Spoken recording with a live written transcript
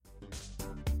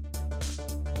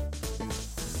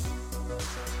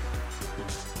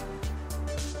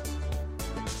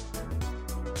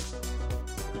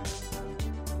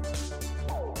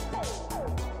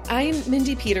I'm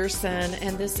Mindy Peterson,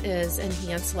 and this is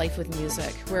Enhanced Life with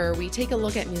Music, where we take a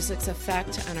look at music's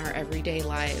effect on our everyday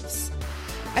lives.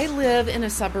 I live in a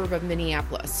suburb of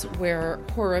Minneapolis where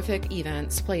horrific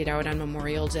events played out on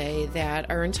Memorial Day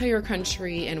that our entire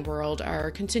country and world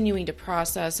are continuing to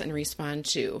process and respond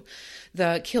to.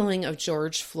 The killing of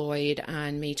George Floyd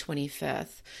on May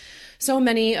 25th. So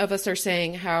many of us are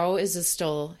saying, how is this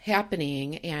still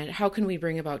happening, and how can we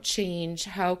bring about change?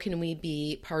 How can we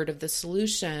be part of the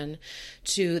solution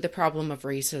to the problem of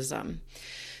racism?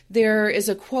 There is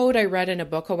a quote I read in a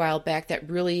book a while back that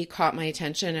really caught my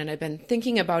attention, and I've been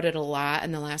thinking about it a lot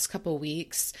in the last couple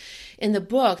weeks. In the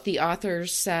book, the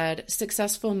authors said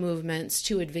successful movements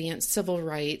to advance civil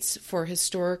rights for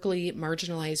historically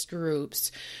marginalized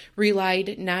groups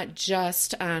relied not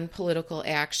just on political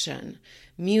action.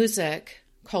 Music,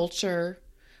 culture,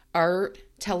 art,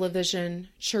 television,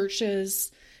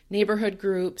 churches, neighborhood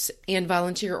groups, and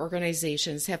volunteer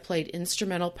organizations have played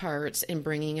instrumental parts in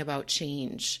bringing about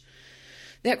change.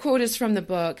 That quote is from the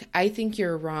book, I Think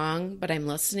You're Wrong, But I'm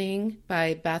Listening,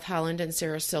 by Beth Holland and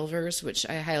Sarah Silvers, which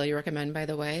I highly recommend, by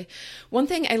the way. One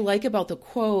thing I like about the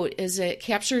quote is it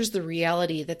captures the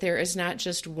reality that there is not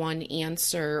just one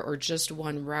answer or just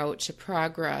one route to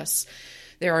progress.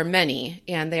 There are many,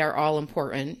 and they are all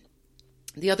important.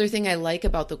 The other thing I like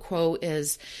about the quote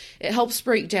is it helps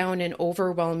break down an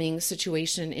overwhelming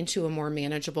situation into a more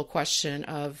manageable question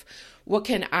of what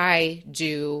can I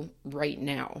do right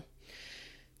now?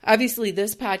 Obviously,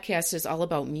 this podcast is all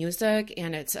about music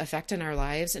and its effect on our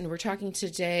lives, and we're talking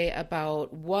today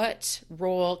about what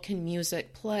role can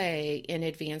music play in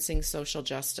advancing social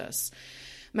justice.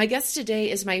 My guest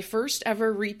today is my first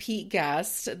ever repeat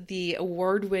guest, the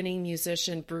award-winning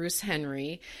musician Bruce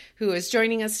Henry, who is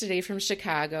joining us today from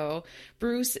Chicago.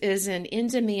 Bruce is an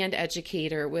in-demand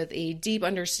educator with a deep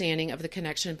understanding of the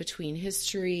connection between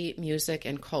history, music,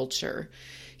 and culture.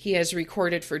 He has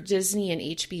recorded for Disney and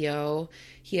HBO.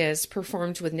 He has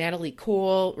performed with Natalie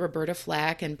Cole, Roberta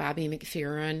Flack, and Bobby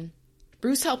McFerrin.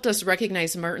 Bruce helped us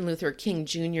recognize Martin Luther King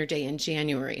Jr. Day in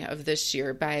January of this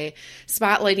year by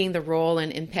spotlighting the role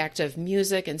and impact of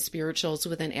music and spirituals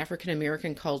within African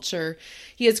American culture.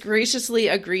 He has graciously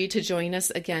agreed to join us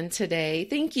again today.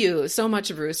 Thank you so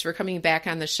much, Bruce, for coming back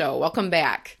on the show. Welcome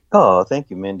back. Oh,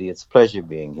 thank you, Mindy. It's a pleasure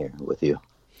being here with you.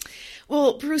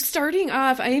 Well, Bruce, starting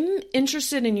off, I'm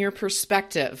interested in your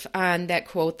perspective on that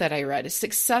quote that I read.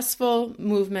 Successful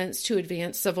movements to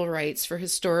advance civil rights for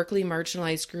historically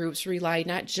marginalized groups rely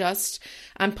not just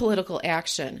on political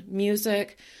action.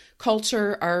 Music,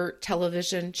 culture, art,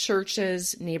 television,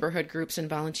 churches, neighborhood groups, and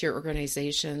volunteer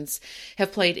organizations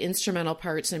have played instrumental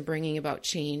parts in bringing about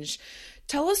change.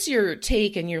 Tell us your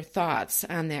take and your thoughts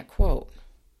on that quote.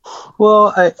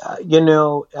 Well,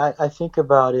 I think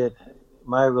about it.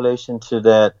 My response to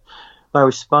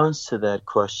that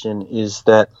question is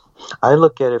that I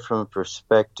look at it from a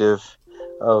perspective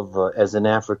of, as an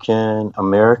African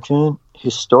American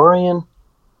historian,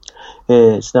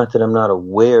 it's not that I'm not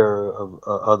aware of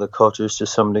other cultures to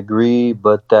some degree,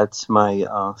 but that's my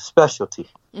specialty.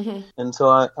 Mm-hmm. And so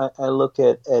I look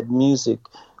at music.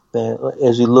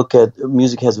 As we look at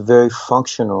music, has a very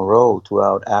functional role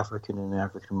throughout African and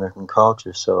African American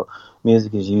culture. So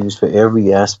music is used for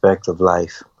every aspect of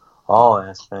life, all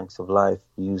aspects of life.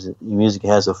 Music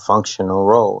has a functional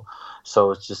role.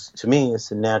 So it's just, to me, it's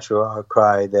a natural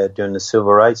outcry that during the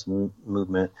civil rights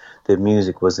movement, that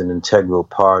music was an integral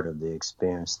part of the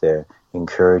experience there,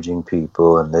 encouraging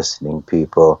people and listening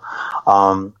people.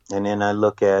 And then I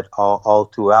look at all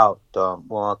throughout the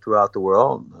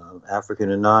world,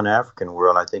 African and non-African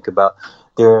world. I think about,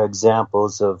 there are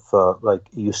examples of like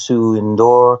Youssou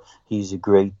N'Dour. He's a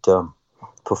great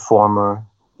performer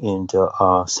in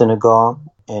Senegal,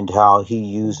 and how he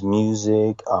used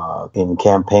music in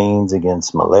campaigns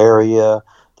against malaria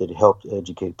that helped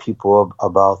educate people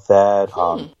about that.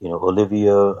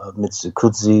 Olivia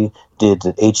Mtshikizi did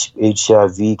the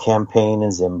HIV campaign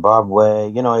in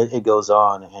Zimbabwe. It goes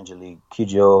on. Angelique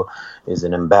Kidjo is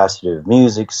an ambassador of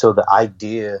music. So the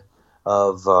idea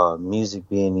of music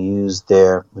being used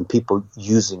there and people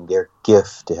using their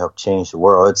gift to help change the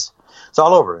world, it's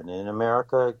all over. And in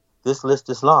America, this list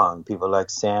is long. People like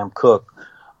Sam Cooke,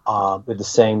 but the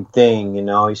same thing.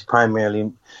 He's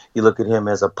primarily, you look at him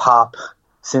as a pop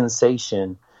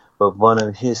sensation, but one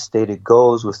of his stated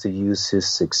goals was to use his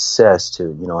success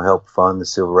to, help fund the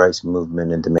civil rights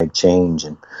movement and to make change.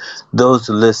 And those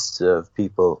lists of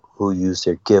people who use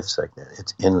their gifts like that,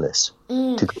 it's endless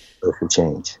to go for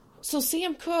change. So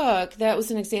Sam Cooke, that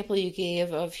was an example you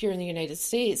gave of here in the United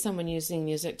States, someone using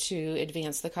music to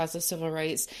advance the cause of civil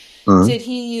rights. Mm-hmm. Did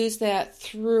he use that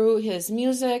through his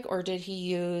music, or did he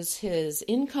use his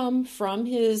income from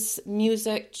his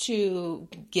music to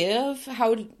give?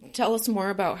 Tell us more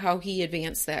about how he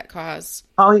advanced that cause.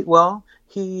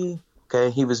 He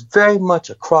was very much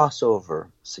a crossover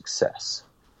success,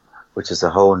 which is a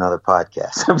whole nother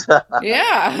podcast.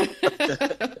 Yeah.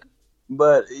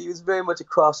 But he was very much a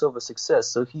crossover success.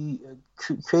 So he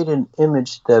created an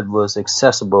image that was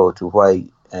accessible to white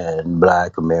and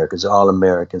black Americans, all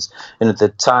Americans. And at the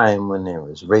time when there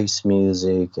was race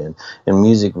music and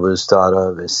music was thought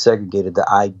of as segregated, the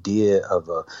idea of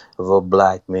a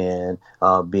black man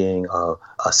being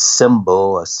a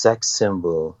symbol, a sex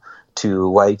symbol to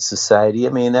white society,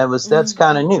 I mean, that's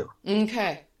kind of new.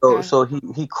 Okay. So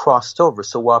he crossed over.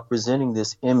 So while presenting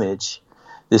this image,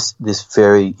 this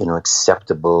very,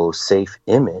 acceptable, safe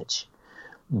image,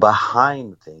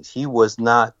 behind things, he was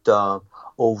not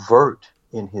overt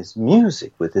in his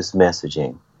music with his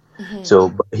messaging. Mm-hmm.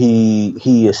 So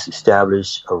he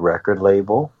established a record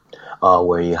label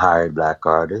where he hired black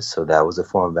artists. So that was a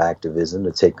form of activism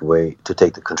to take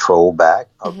the control back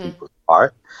of mm-hmm. people's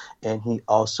art. And he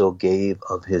also gave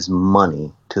of his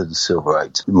money to the civil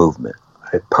rights movement.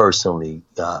 I personally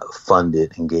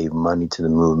funded and gave money to the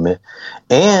movement.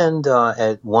 And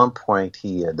at one point,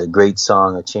 the great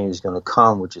song "A Change Is Gonna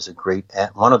Come," which is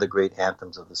one of the great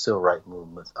anthems of the civil rights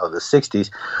movement of the 60s,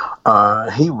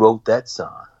 he wrote that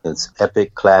song. It's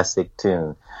epic, classic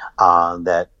tune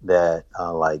that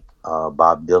like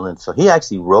Bob Dylan. So he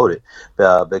actually wrote it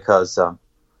because,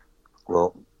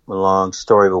 long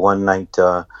story, but one night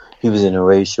he was in a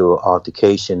racial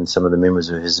altercation. Some of the members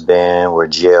of his band were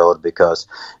jailed because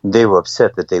they were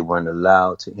upset that they weren't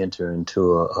allowed to enter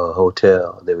into a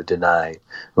hotel. They were denied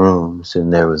rooms,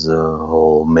 and there was a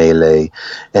whole melee.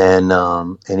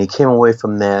 And he came away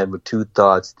from that with two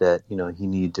thoughts that, he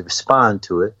needed to respond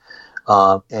to it.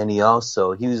 And he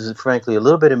was frankly a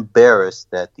little bit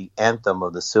embarrassed that the anthem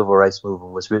of the civil rights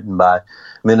movement was written by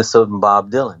Minnesotan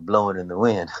Bob Dylan, "Blowing in the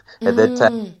Wind," at that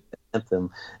time.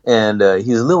 Anthem, and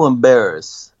he was a little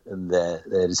embarrassed that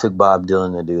it took Bob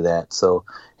Dylan to do that. So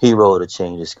he wrote "A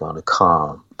Change Is Gonna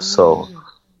Come."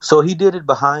 So he did it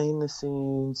behind the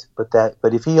scenes, but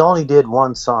if he only did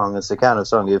one song, it's the kind of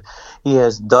song, if he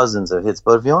has dozens of hits,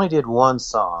 but if he only did one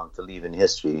song to leave in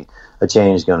history, "A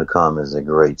Change Is Gonna Come" is a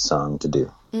great song to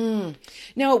do.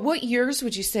 Now, what years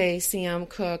would you say Sam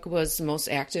Cooke was most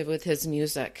active with his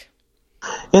music?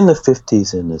 In the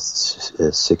 50s and the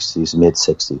 60s,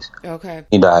 mid-60s. Okay.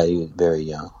 He died very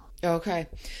young. Okay.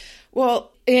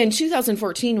 Well, in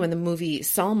 2014, when the movie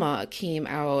Selma came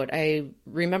out, I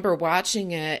remember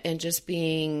watching it and just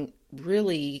being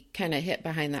really kind of hit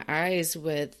behind the eyes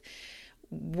with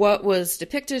what was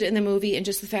depicted in the movie and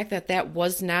just the fact that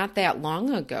was not that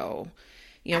long ago.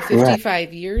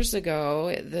 55 years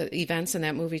ago, the events in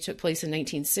that movie took place in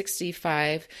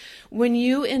 1965. When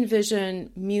you envision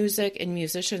music and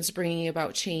musicians bringing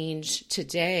about change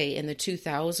today in the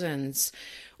 2000s,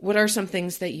 what are some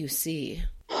things that you see?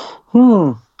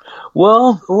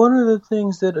 Well, one of the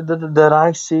things that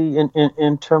I see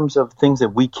in terms of things that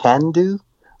we can do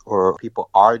or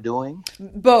people are doing.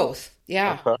 Both,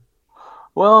 yeah. Okay.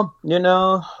 Well,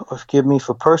 forgive me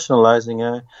for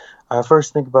personalizing. I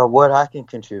first think about what I can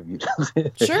contribute.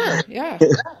 Sure, yeah.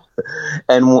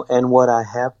 and what I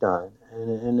have done.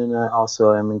 And then I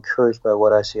also am encouraged by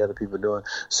what I see other people doing.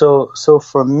 So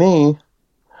for me,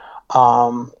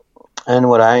 and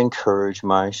what I encourage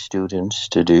my students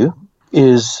to do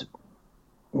is,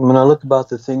 when I look about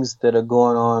the things that are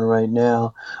going on right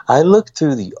now, I look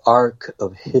through the arc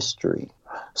of history.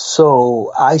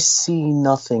 So I see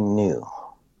nothing new.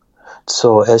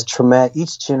 So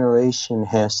each generation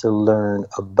has to learn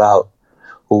about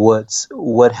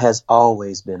what has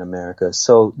always been America.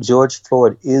 So George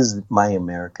Floyd is my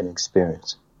American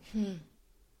experience.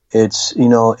 It's,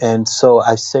 and so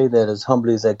I say that as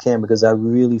humbly as I can because I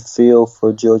really feel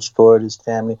for George Floyd, his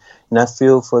family, and I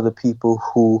feel for the people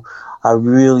who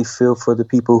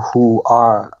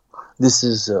are, this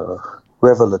is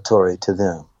revelatory to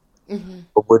them. Mm-hmm.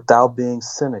 But without being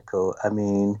cynical, I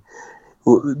mean,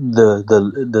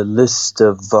 the list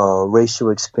of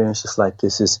racial experiences like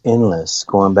this is endless,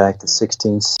 going back to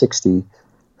 1660,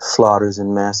 slaughters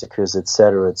and massacres,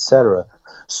 etc., etc.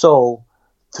 So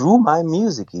through my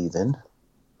music even,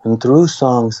 and through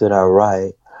songs that I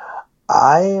write,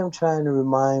 I am trying to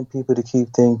remind people to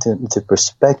keep things into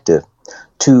perspective,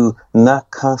 to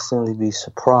not constantly be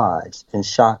surprised and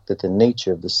shocked at the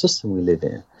nature of the system we live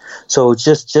in. So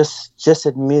just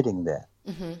admitting that.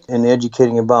 Mm-hmm. And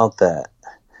educating about that,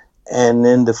 and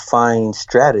then to find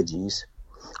strategies.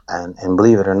 And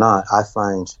believe it or not, I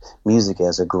find music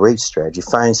as a great strategy.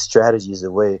 Find strategies the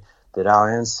way that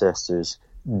our ancestors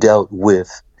dealt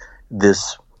with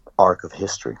this arc of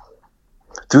history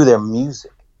through their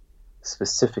music,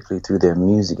 specifically through their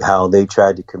music, how they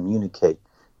tried to communicate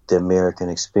the American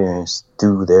experience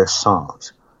through their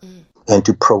songs and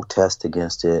to protest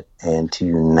against it and to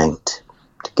unite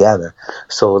together.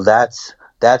 So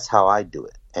that's how I do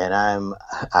it. And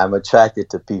I'm attracted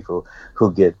to people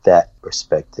who get that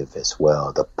perspective as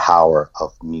well, the power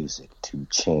of music to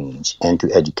change and to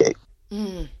educate.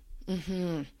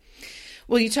 Mm-hmm.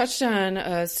 Well, you touched on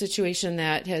a situation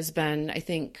that has been, I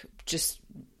think, just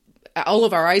all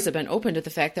of our eyes have been open to the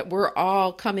fact that we're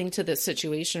all coming to this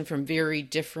situation from very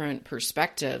different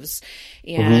perspectives.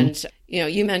 And,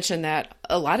 you mentioned that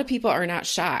a lot of people are not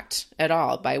shocked at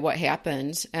all by what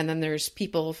happened. And then there's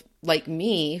people like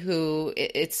me who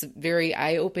it's very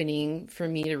eye-opening for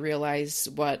me to realize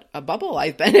what a bubble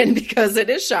I've been in, because it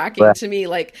is shocking to me.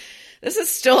 Like, this is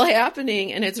still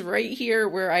happening and it's right here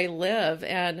where I live.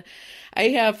 And I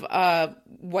have a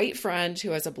white friend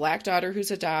who has a black daughter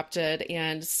who's adopted.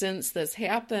 And since this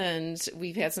happened,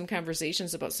 we've had some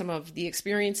conversations about some of the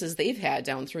experiences they've had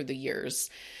down through the years.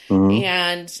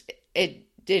 And it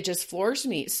just floors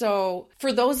me. So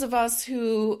for those of us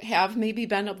who have maybe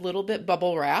been a little bit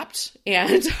bubble wrapped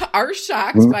and are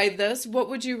shocked by this, what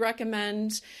would you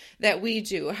recommend that we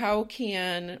do? How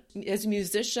can, as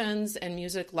musicians and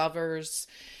music lovers,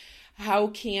 how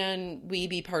can we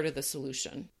be part of the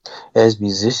solution? As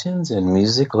musicians and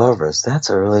music lovers, that's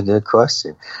a really good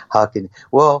question.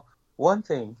 Well, one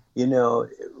thing,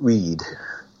 read.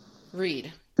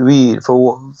 Read.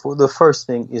 For the first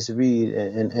thing is read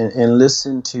and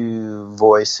listen to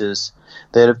voices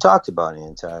that have talked about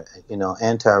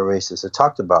anti-racists, have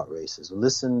talked about racism.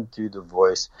 Listen to the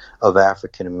voice of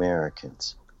African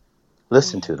Americans.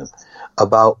 Listen to them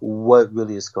about what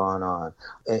really is going on.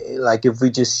 Like, if we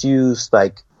just use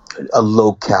like a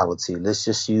locality, let's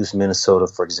just use Minnesota,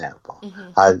 for example.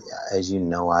 As you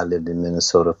know, I lived in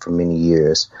Minnesota for many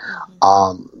years.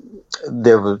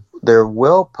 There are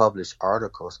well-published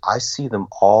articles. I see them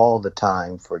all the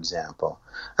time, for example.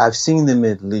 I've seen them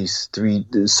at least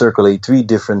circulate three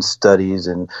different studies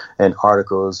and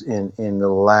articles in the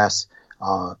last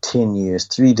 10 years,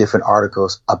 3 different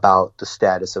articles about the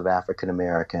status of African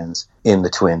Americans in the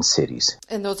Twin Cities.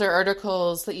 And those are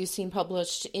articles that you've seen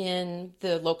published in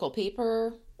the local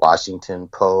paper? Washington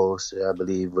Post, I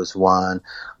believe, was one.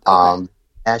 Okay.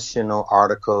 National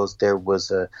articles. There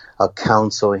was a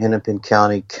council, Hennepin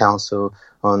County Council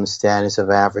on the status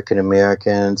of African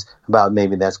Americans, about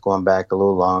maybe that's going back a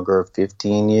little longer,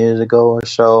 15 years ago or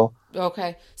so.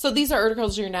 Okay. So these are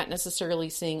articles you're not necessarily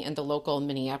seeing in the local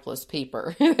Minneapolis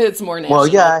paper. It's more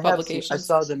national publications. I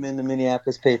saw them in the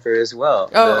Minneapolis paper as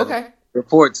well. Oh, okay.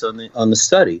 Reports on the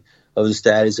study of the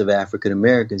status of African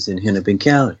Americans in Hennepin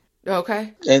County.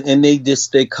 Okay. And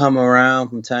they come around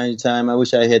from time to time. I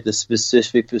wish I had the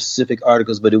specific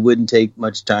articles, but it wouldn't take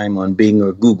much time on Bing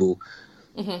or Google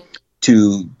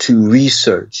to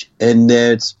research. And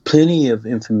there's plenty of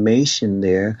information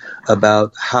there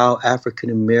about how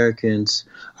African Americans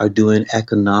are doing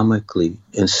economically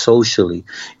and socially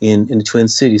in the Twin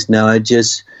Cities. Now, I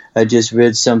just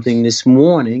read something this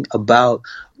morning about,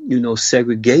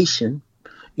 segregation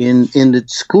in the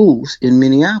schools in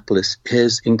Minneapolis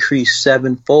has increased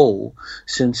 7-fold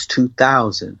since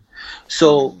 2000.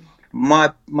 So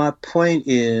my point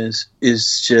is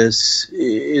just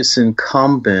it's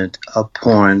incumbent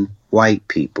upon white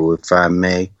people, if I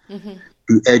may,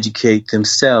 to educate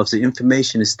themselves. The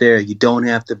information is there. You don't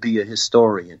have to be a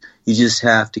historian. You just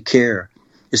have to care.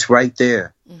 It's right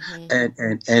there.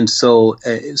 And so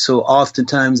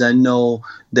oftentimes I know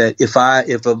that if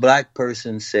a black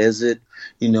person says it,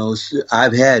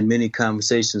 I've had many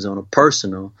conversations on a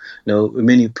personal,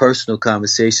 many personal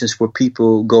conversations where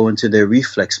people go into their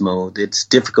reflex mode. It's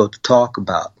difficult to talk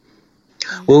about.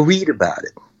 Well, read about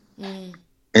it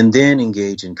and then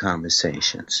engage in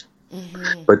conversations.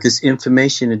 But this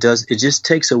information, it just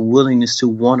takes a willingness to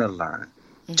want to learn,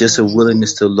 just a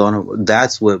willingness to learn.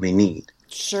 That's what we need.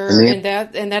 Sure, and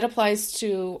that applies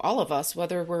to all of us,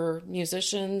 whether we're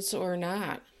musicians or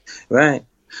not. Right.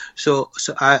 So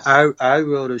I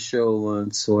wrote a show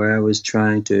once where I was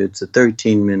it's a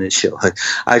 13-minute show.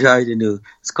 I tried to do,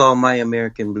 it's called My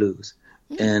American Blues.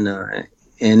 And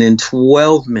in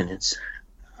 12 minutes,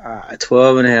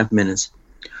 12 and a half minutes,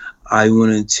 I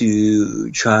wanted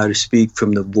to try to speak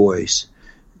from the voice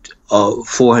of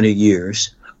 400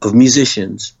 years of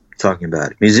musicians talking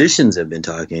about it. Musicians have been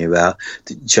talking about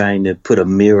trying to put a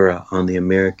mirror on the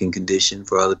American condition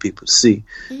for other people to see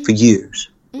for years.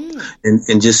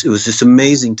 And just it was just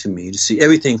amazing to me to see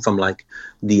everything from like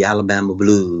the Alabama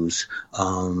blues,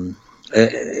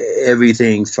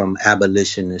 everything from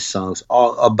abolitionist songs,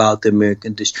 all about the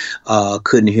American condition.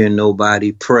 Couldn't Hear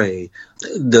Nobody Pray,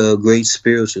 the great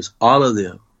spirituals, all of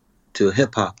them to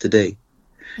hip hop today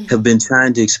have been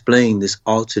trying to explain this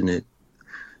alternate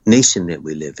nation that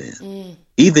we live in.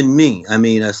 Even me, I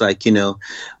mean, it's like,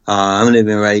 I'm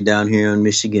living right down here on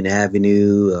Michigan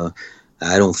Avenue.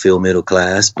 I don't feel middle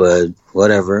class, but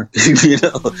whatever,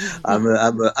 I'm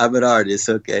an artist.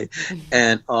 Okay.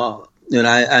 And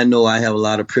I know I have a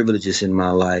lot of privileges in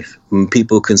my life.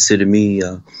 People consider me,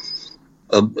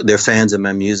 they're fans of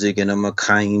my music, and I'm a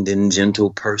kind and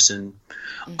gentle person.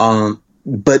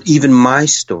 But even my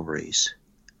stories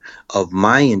of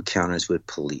my encounters with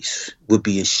police would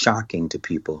be as shocking to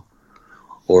people,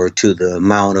 or to the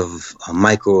amount of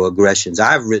microaggressions.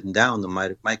 I've written down the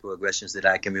microaggressions that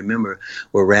I can remember,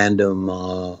 where random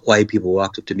white people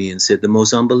walked up to me and said the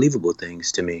most unbelievable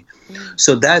things to me.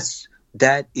 So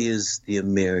that is the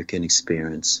American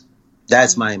experience.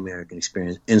 That's my American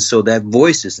experience. And so that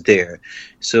voice is there.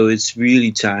 So it's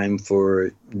really time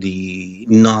for the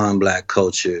non-Black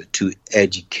culture to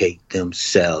educate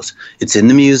themselves. It's in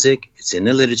the music. It's in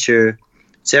the literature.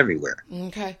 It's everywhere.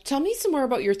 Okay. Tell me some more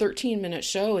about your 13-minute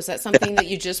show. Is that something that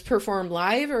you just perform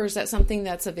live, or is that something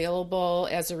that's available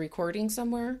as a recording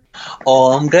somewhere?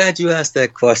 Oh, I'm glad you asked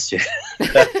that question.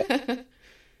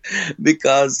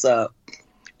 Because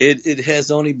it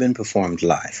has only been performed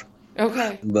live.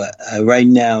 Okay. But right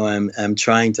now I'm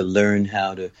trying to learn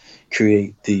how to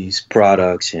create these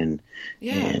products and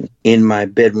in my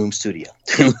bedroom studio.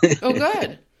 Oh,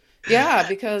 good. Yeah,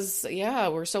 because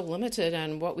we're so limited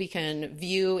on what we can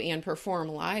view and perform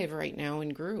live right now in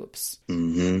groups.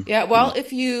 Mm-hmm. Yeah, well,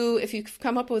 if you've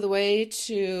come up with a way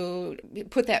to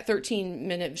put that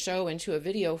 13-minute show into a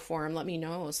video form, let me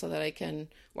know so that I can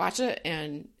watch it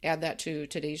and add that to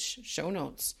today's show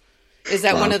notes. Is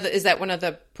that one of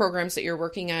the programs that you're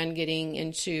working on getting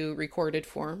into recorded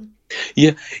form?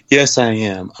 Yeah, yes, I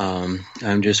am.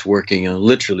 I'm just working on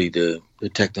literally the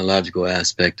technological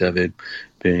aspect of it,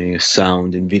 being a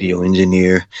sound and video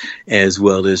engineer, as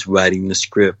well as writing the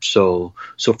script. So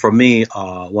for me,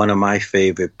 one of my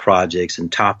favorite projects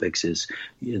and topics is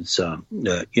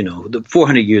the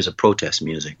 400 years of protest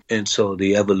music, and so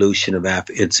the evolution of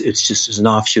it's just an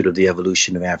offshoot of the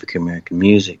evolution of African American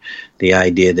music. The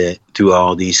idea that through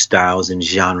all these styles and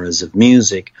genres of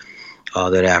music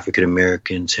that African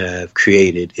Americans have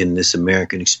created in this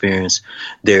American experience,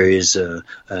 there is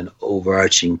an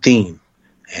overarching theme,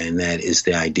 and that is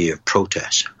the idea of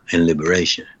protest and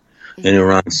liberation. Mm-hmm. And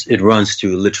it runs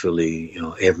through literally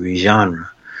every genre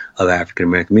of African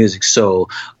American music. So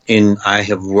I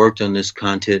have worked on this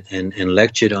content and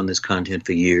lectured on this content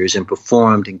for years, and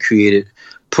performed and created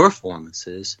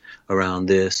performances around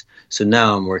this. So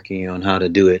now I'm working on how to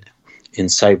do it in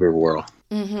cyber world.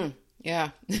 Mm-hmm. Yeah.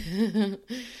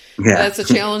 That's a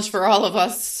challenge for all of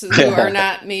us who are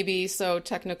not maybe so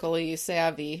technically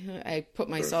savvy. I put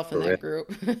myself in that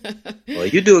group. Well,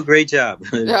 you do a great job.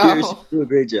 You do a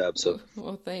great job. So.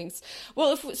 Well, thanks.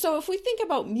 Well, if we think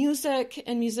about music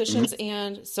and musicians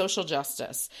and social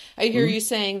justice, I hear you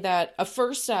saying that a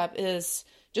first step is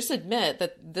just admit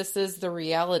that this is the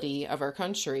reality of our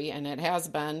country, and it has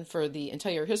been for the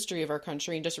entire history of our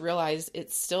country, and just realize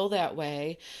it's still that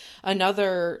way.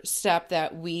 Another step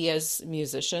that we as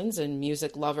musicians and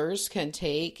music lovers can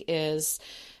take is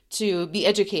to be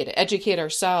educated, educate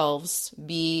ourselves,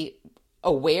 be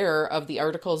aware of the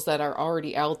articles that are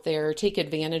already out there, take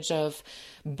advantage of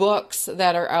books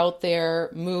that are out there,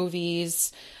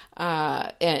 movies,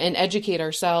 and educate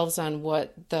ourselves on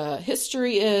what the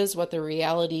history is, what the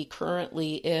reality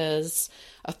currently is.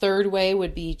 A third way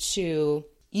would be to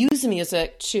use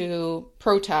music to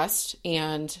protest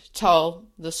and tell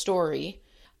the story.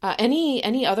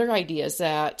 Any other ideas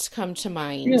that come to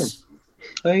mind?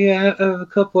 I have a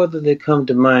couple other that come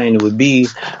to mind. Would be,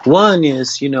 one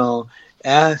is,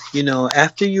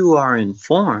 after you are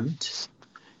informed,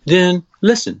 then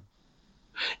listen.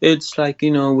 It's like,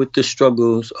 with the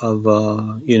struggles of,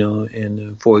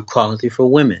 and for equality for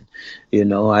women,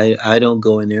 I don't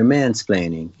go in there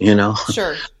mansplaining,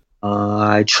 Sure.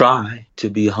 I try to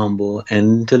be humble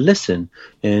and to listen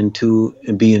and to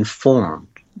be informed.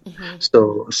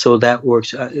 Mm-hmm. So that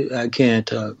works. I can't,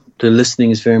 the listening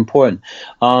is very important.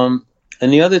 And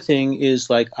the other thing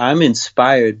is, like, I'm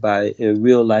inspired by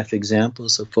real life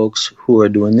examples of folks who are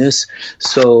doing this.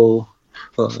 So,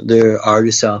 there are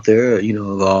artists out there,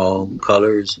 of all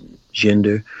colors,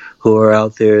 gender, who are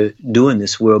out there doing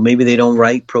this world. Maybe they don't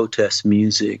write protest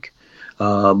music,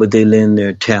 but they lend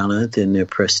their talent and their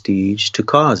prestige to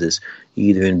causes,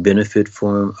 either in benefit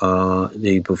form,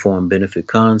 they perform benefit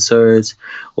concerts,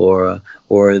 or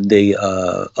they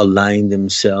align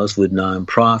themselves with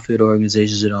nonprofit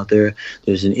organizations that are out there.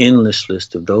 There's an endless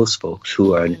list of those folks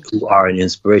who are an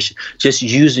inspiration. Just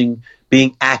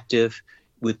being active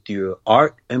with your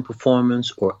art and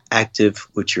performance, or active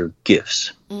with your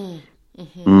gifts,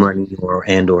 money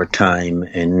or time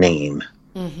and name.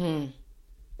 Mm-hmm.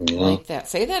 I like that.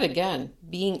 Say that again.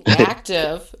 Being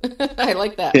active. I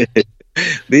like that.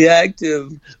 Be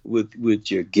active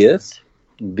with your gifts.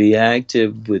 Be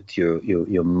active with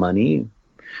your money,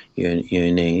 your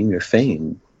name, your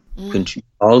fame.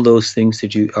 All those things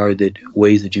that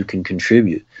ways that you can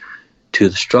contribute to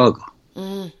the struggle.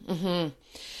 Mm-hmm.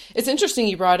 It's interesting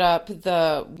you brought up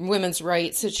the women's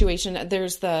rights situation.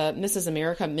 There's the Mrs.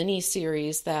 America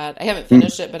mini-series that I haven't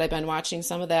finished it, but I've been watching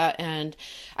some of that. And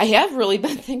I have really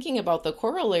been thinking about the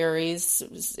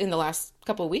corollaries in the last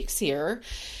couple of weeks here.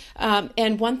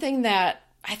 And one thing that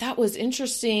I thought was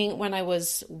interesting when I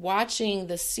was watching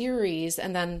the series,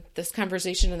 and then this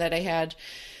conversation that I had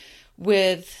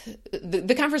with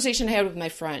the conversation I had with my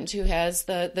friend who has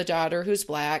the daughter who's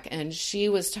Black, and she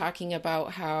was talking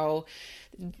about how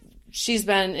she's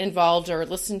been involved or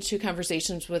listened to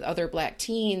conversations with other Black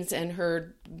teens and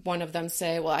heard one of them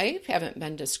say, well, I haven't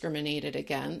been discriminated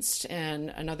against. And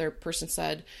another person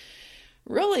said,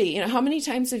 really, how many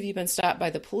times have you been stopped by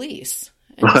the police?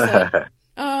 And he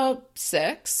said,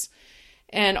 6.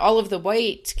 And all of the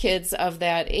white kids of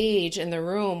that age in the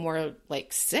room were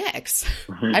like, 6?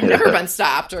 I've never been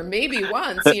stopped, or maybe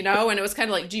once, and it was kind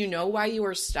of like, do you know why you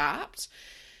were stopped?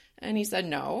 And he said,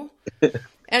 no.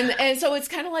 And so it's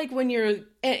kind of like when you're,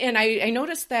 and I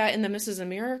noticed that in the Mrs.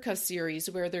 America series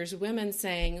where there's women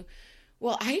saying,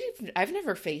 well, I've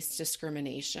never faced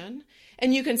discrimination.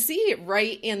 And you can see it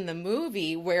right in the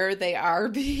movie where they are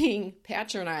being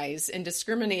patronized and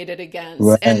discriminated against.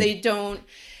 Right. And they don't,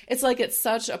 it's like it's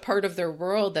such a part of their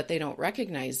world that they don't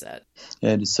recognize it.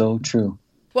 That is so true.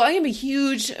 Well, I am a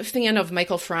huge fan of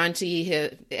Michael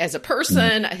Franti as a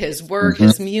person, his work,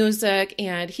 his music,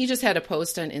 and he just had a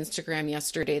post on Instagram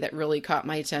yesterday that really caught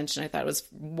my attention. I thought it was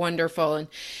wonderful. And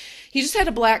he just had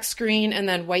a black screen and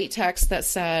then white text that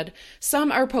said,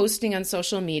 some are posting on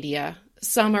social media,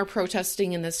 some are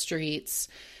protesting in the streets,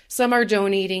 some are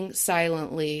donating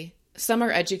silently, some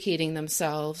are educating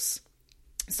themselves,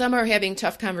 some are having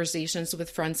tough conversations with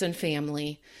friends and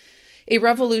family. A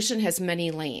revolution has many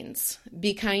lanes.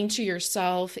 Be kind to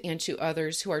yourself and to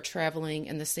others who are traveling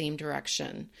in the same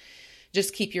direction.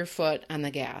 Just keep your foot on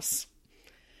the gas.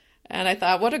 And I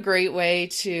thought, what a great way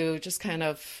to just kind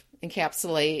of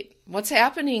encapsulate what's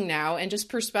happening now and just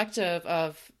perspective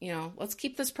of, let's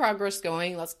keep this progress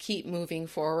going. Let's keep moving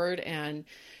forward and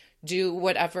do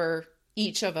whatever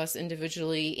each of us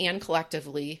individually and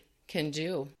collectively can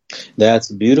do. That's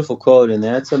a beautiful quote, and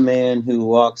that's a man who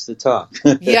walks the talk.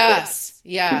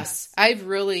 Yes. I've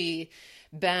really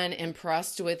been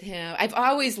impressed with him. I've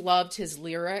always loved his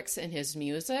lyrics and his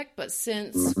music, but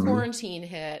since quarantine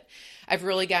hit, I've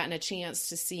really gotten a chance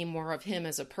to see more of him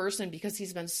as a person because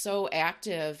he's been so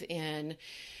active in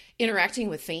interacting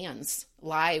with fans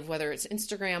live, whether it's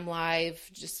Instagram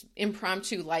Live, just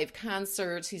impromptu live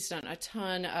concerts. He's done a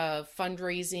ton of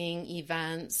fundraising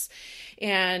events,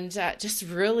 and just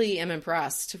really am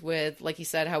impressed with, like you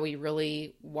said, how he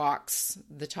really walks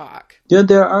the talk. Yeah,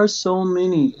 there are so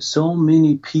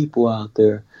many people out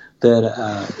there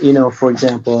that, for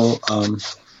example,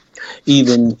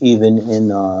 even in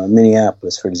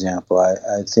Minneapolis, for example,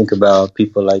 I think about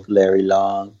people like Larry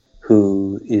Long,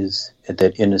 who is at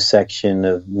that intersection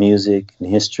of music and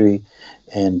history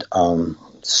and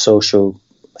social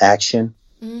action,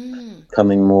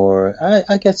 coming more,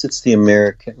 I guess it's the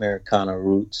Americana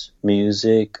roots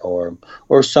music, or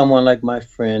someone like my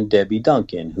friend Debbie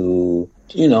Duncan, who,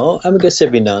 I guess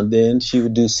every now and then she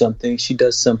would do something, she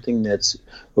does something that's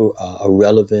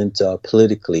relevant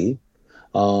politically,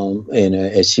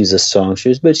 and she's a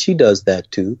songstress, but she does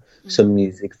that too. Some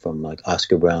music from like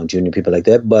Oscar Brown Jr., people like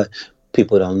that, but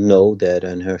people don't know that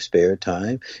in her spare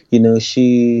time,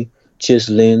 she just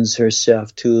lends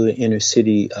herself to inner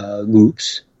city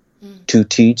groups to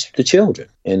teach the children.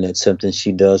 And that's something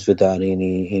she does without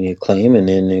any acclaim. And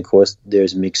then, of course,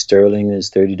 there's Mick Sterling, there's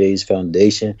 30 Days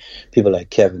Foundation, people like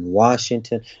Kevin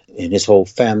Washington and his whole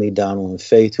family down on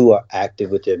Faith who are active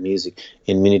with their music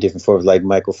in many different forms, like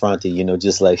Michael Franti,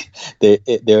 just like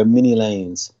there are many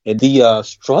lanes. And the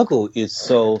struggle is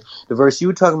so diverse. You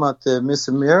were talking about the Miss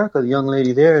America, the young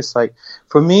lady there. It's like,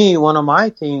 for me, one of my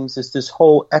themes is this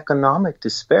whole economic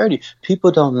disparity.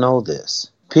 People don't know this.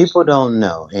 People don't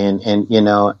know. And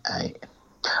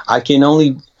I can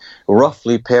only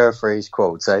roughly paraphrase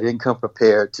quotes. I didn't come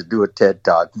prepared to do a TED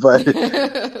Talk, but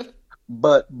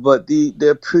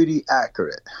they're pretty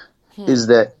accurate. Is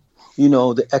that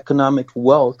the economic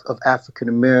wealth of African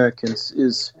Americans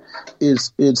is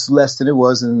less than it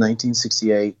was in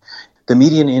 1968. The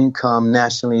median income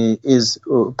nationally is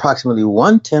approximately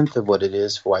 1/10 of what it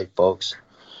is for white folks.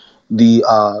 The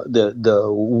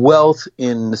wealth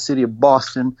in the city of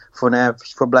Boston for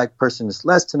a black person is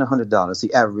less than $100,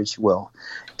 the average wealth,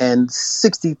 and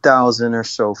 $60,000 or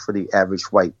so for the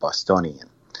average white Bostonian.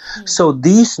 So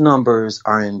these numbers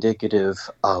are indicative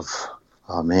of,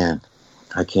 oh man,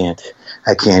 I can't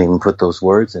even put those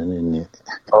words in there,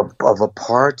 of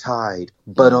apartheid.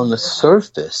 But on the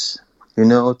surface,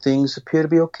 things appear to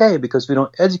be okay because we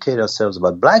don't educate ourselves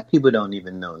about it. Black people don't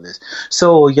even know this.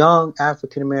 So a young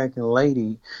African-American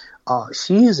lady,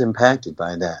 she is impacted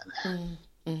by that.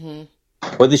 Mm-hmm.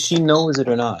 Whether she knows it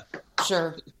or not.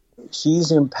 Sure. She's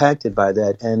impacted by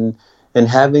that. And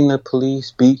having the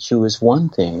police beat you is one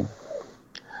thing,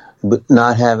 but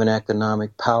not having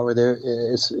economic power there,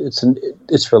 it's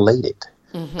related.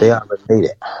 Mm-hmm. They are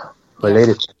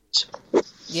related.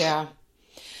 Yeah.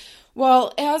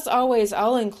 Well, as always,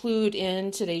 I'll include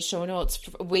in today's show notes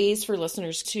ways for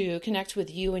listeners to connect with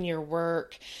you and your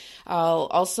work. I'll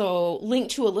also link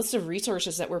to a list of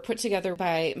resources that were put together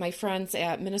by my friends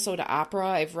at Minnesota Opera.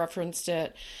 I've referenced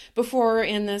it before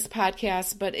in this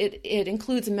podcast, but it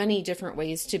includes many different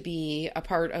ways to be a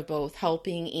part of both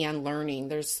helping and learning.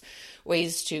 There's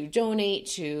ways to donate,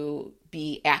 to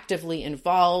be actively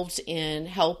involved in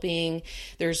helping.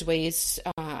 There's ways,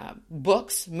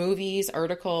 books, movies,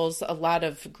 articles, a lot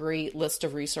of great list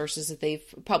of resources that they've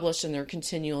published, and they're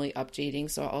continually updating.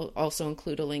 So I'll also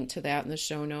include a link to that in the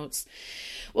show notes.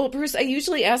 Well, Bruce, I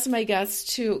usually ask my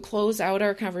guests to close out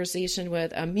our conversation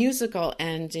with a musical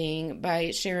ending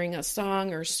by sharing a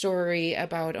song or story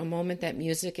about a moment that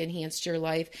music enhanced your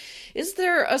life. Is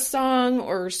there a song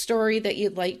or story that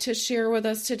you'd like to share with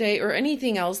us today, or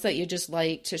anything else that you just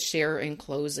like to share in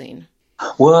closing?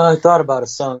 Well, I thought about a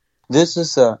song. This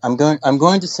is I'm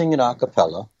going to sing it a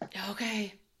cappella.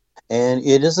 Okay. And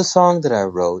it is a song that I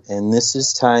wrote, and this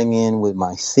is tying in with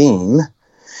my theme,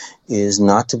 is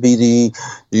not to be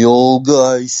the old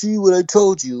guy, see what I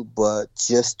told you, but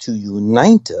just to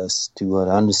unite us to an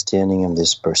understanding of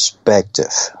this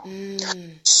perspective.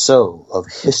 So, of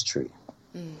history.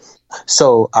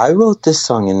 So I wrote this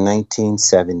song in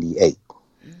 1978.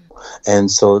 And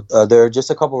so there are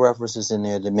just a couple references in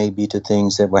there that may be to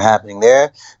things that were happening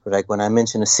there. But like when I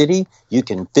mention a city, you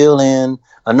can fill in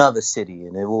another city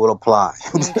and it will apply.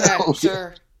 Okay,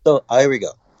 sure. So here we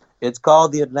go. It's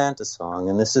called the Atlanta Song.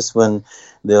 And this is when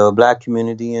the black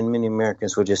community and many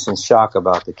Americans were just in shock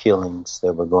about the killings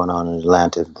that were going on in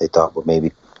Atlanta that they thought were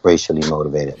maybe racially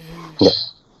motivated. Yeah.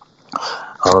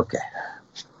 Okay.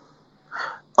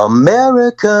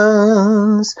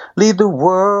 Americans leave the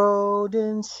world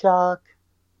in shock,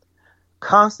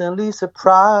 constantly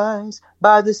surprised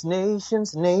by this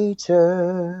nation's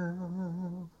nature,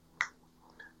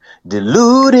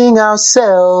 deluding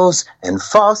ourselves and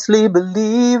falsely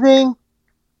believing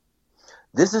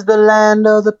this is the land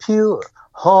of the pure,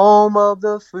 home of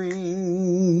the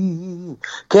free.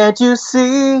 Can't you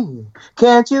see?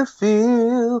 Can't you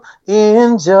feel?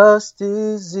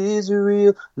 Injustice is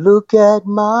real. Look at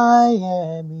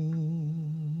Miami.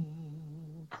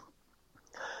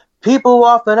 People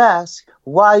often ask,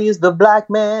 why is the black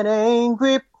man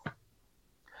angry?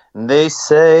 They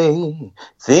say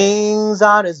things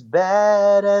aren't as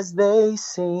bad as they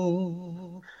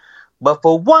seem. But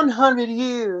for 100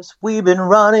 years, we've been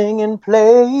running in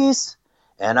place,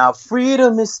 and our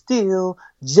freedom is still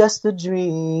just a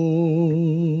dream.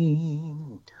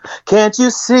 Can't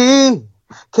you see?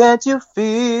 Can't you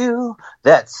feel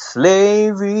that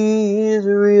slavery is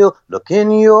real? Look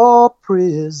in your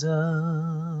prisons.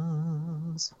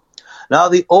 Now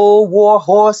the old war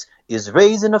horse is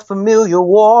raising a familiar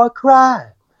war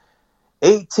cry.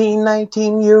 18,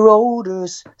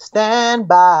 19-year-olders stand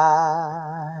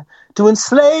by. To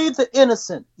enslave the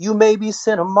innocent, you may be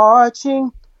sent a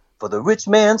marching. For the rich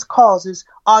man's causes,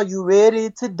 are you ready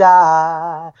to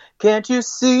die? Can't you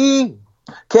see?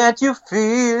 Can't you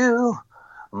feel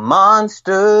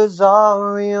monsters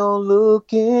are real?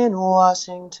 Look in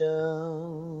Washington.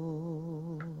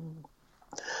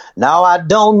 Now I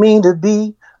don't mean to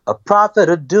be a prophet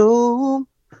of doom.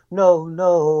 No,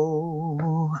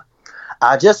 no.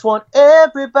 I just want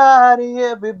everybody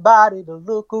to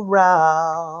look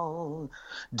around.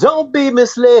 Don't be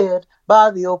misled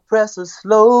by the oppressor's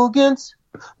slogans.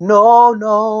 No,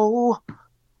 no.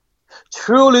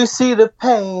 Truly see the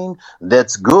pain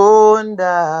that's going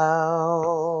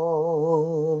down.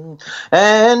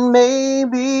 And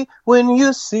maybe when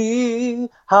you see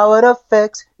how it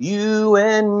affects you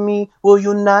and me, we'll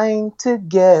unite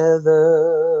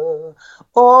together.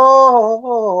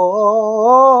 Oh,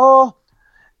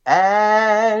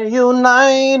 and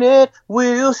united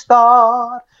we'll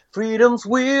start. Freedom's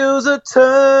wheels are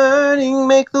turning,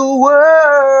 make the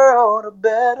world a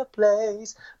better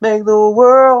place. Make the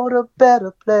world a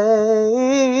better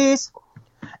place.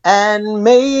 And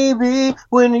maybe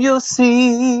when you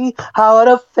see how it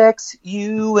affects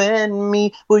you and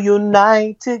me, we'll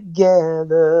unite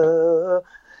together.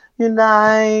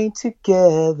 Unite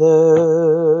together.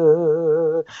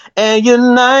 And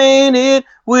united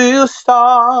we'll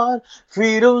start.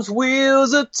 Freedom's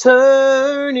wheels are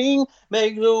turning,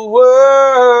 make the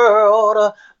world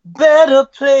a better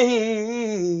place.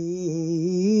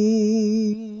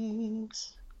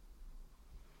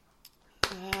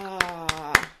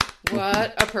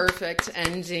 What a perfect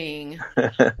ending.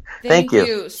 Thank you. Thank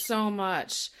you so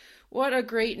much. What a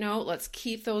great note. Let's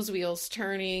keep those wheels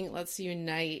turning. Let's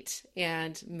unite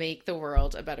and make the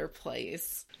world a better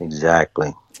place.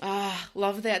 Exactly.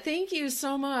 Love that. Thank you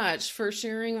so much for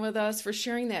sharing with us, for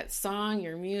sharing that song,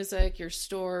 your music, your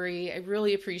story. I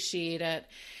really appreciate it.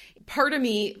 Part of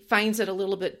me finds it a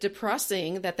little bit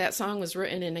depressing that song was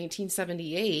written in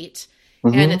 1978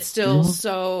 and it's still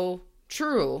so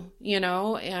true,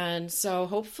 and so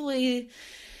hopefully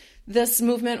this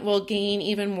movement will gain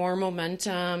even more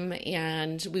momentum,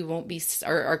 and we won't be,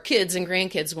 our kids and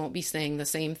grandkids won't be saying the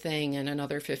same thing in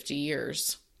another 50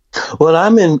 years. Well,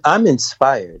 I'm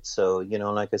inspired. So,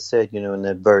 like I said, in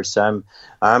that verse, I'm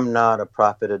not a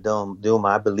prophet of doom.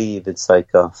 I believe it's like,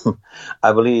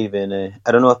 I believe in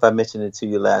I don't know if I mentioned it to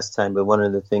you last time, but one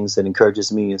of the things that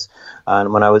encourages me is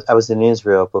when I was in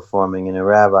Israel performing, and a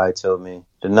rabbi told me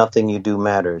that nothing you do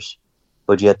matters,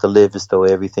 but you have to live as though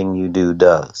everything you do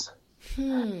does.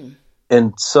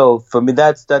 And so for me,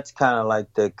 that's kind of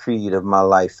like the creed of my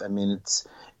life. I mean,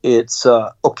 it's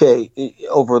okay.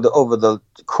 Over the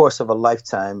course of a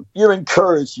lifetime, you're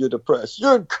encouraged, you're depressed.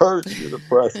 You're encouraged, you're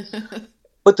depressed.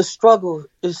 But the struggle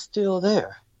is still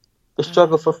there. The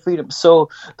struggle for freedom. So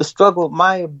the struggle,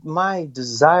 my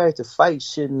desire to fight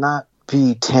should not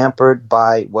be tampered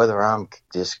by whether I'm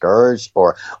discouraged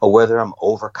or whether I'm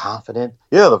overconfident.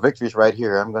 Yeah, the victory's right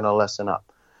here. I'm going to lessen up.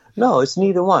 No, it's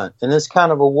neither one. And it's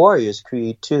kind of a warrior's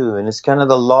creed too. And it's kind of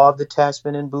the law of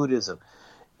detachment in Buddhism.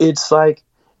 It's like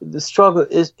the struggle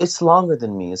it's longer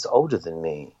than me. It's older than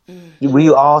me. We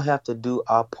all have to do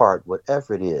our part,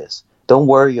 whatever it is. Don't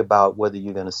worry about whether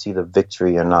you're going to see the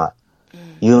victory or not.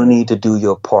 You need to do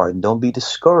your part, and don't be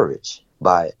discouraged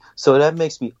by it. So that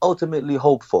makes me ultimately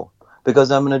hopeful, because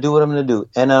I'm going to do what I'm going to do.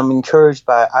 And I'm encouraged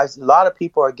by a lot of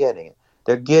people are getting it.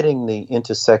 They're getting the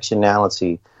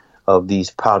intersectionality of these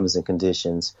problems and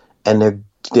conditions, and they're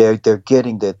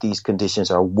getting that these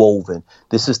conditions are woven.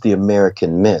 This is the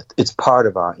American myth. It's part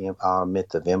of our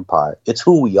myth of empire. It's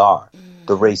who we are.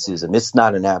 The racism. It's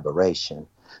not an aberration.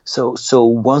 So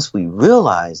once we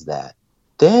realize that,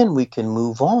 then we can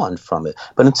move on from it.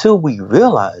 But until we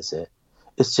realize it,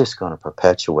 it's just going to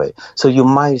perpetuate. So you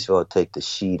might as well take the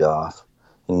sheet off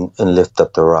and lift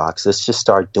up the rocks. Let's just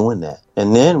start doing that.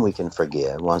 And then we can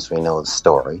forgive once we know the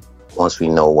story. Once we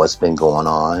know what's been going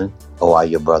on, or why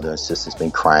your brother and sister's been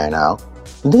crying out,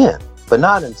 then, but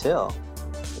not until.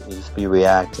 You just be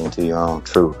reacting to your own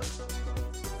truth.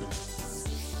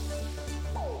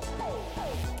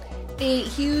 A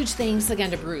huge thanks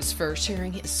again to Bruce for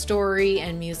sharing his story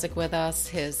and music with us,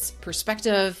 his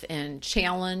perspective and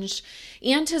challenge,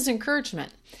 and his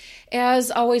encouragement.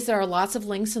 As always, there are lots of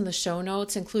links in the show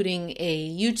notes, including a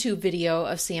YouTube video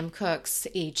of Sam Cooke's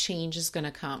A Change Is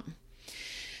Gonna Come.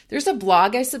 There's a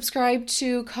blog I subscribe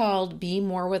to called Be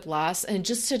More with Less, and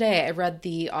just today I read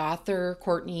the author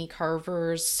Courtney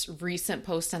Carver's recent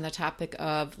post on the topic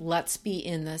of let's be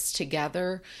in this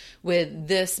together, with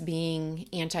this being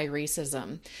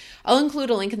anti-racism. I'll include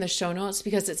a link in the show notes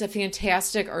because it's a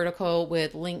fantastic article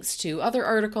with links to other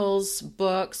articles,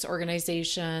 books,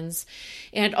 organizations,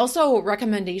 and also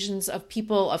recommendations of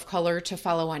people of color to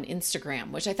follow on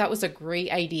Instagram, which I thought was a great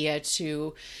idea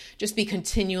to just be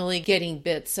continually getting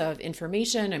bits of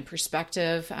information and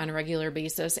perspective on a regular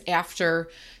basis after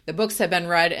the books have been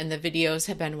read and the videos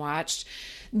have been watched.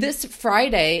 This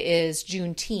Friday is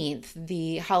Juneteenth,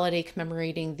 the holiday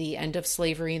commemorating the end of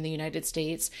slavery in the United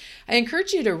States. I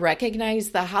encourage you to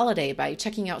recognize the holiday by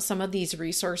checking out some of these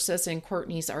resources in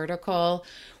Courtney's article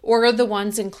or the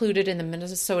ones included in the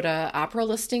Minnesota Opera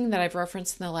listing that I've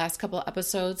referenced in the last couple of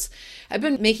episodes. I've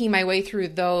been making my way through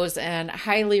those and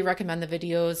highly recommend the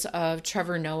videos of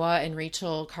Trevor Noah and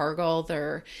Rachel Cargill.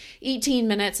 They're 18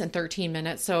 minutes and 13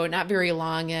 minutes, so not very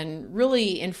long and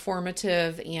really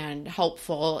informative and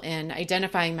helpful in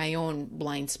identifying my own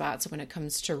blind spots when it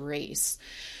comes to race.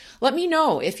 Let me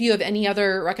know if you have any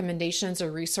other recommendations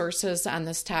or resources on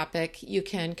this topic. You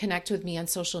can connect with me on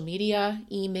social media,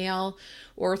 email,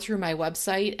 or through my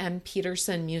website,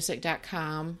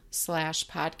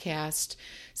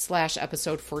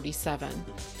 mpetersonmusic.com/podcast/episode 47.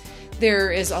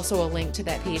 There is also a link to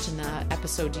that page in the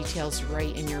episode details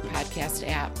right in your podcast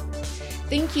app.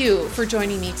 Thank you for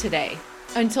joining me today.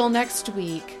 Until next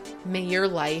week, may your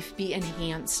life be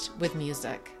enhanced with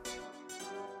music.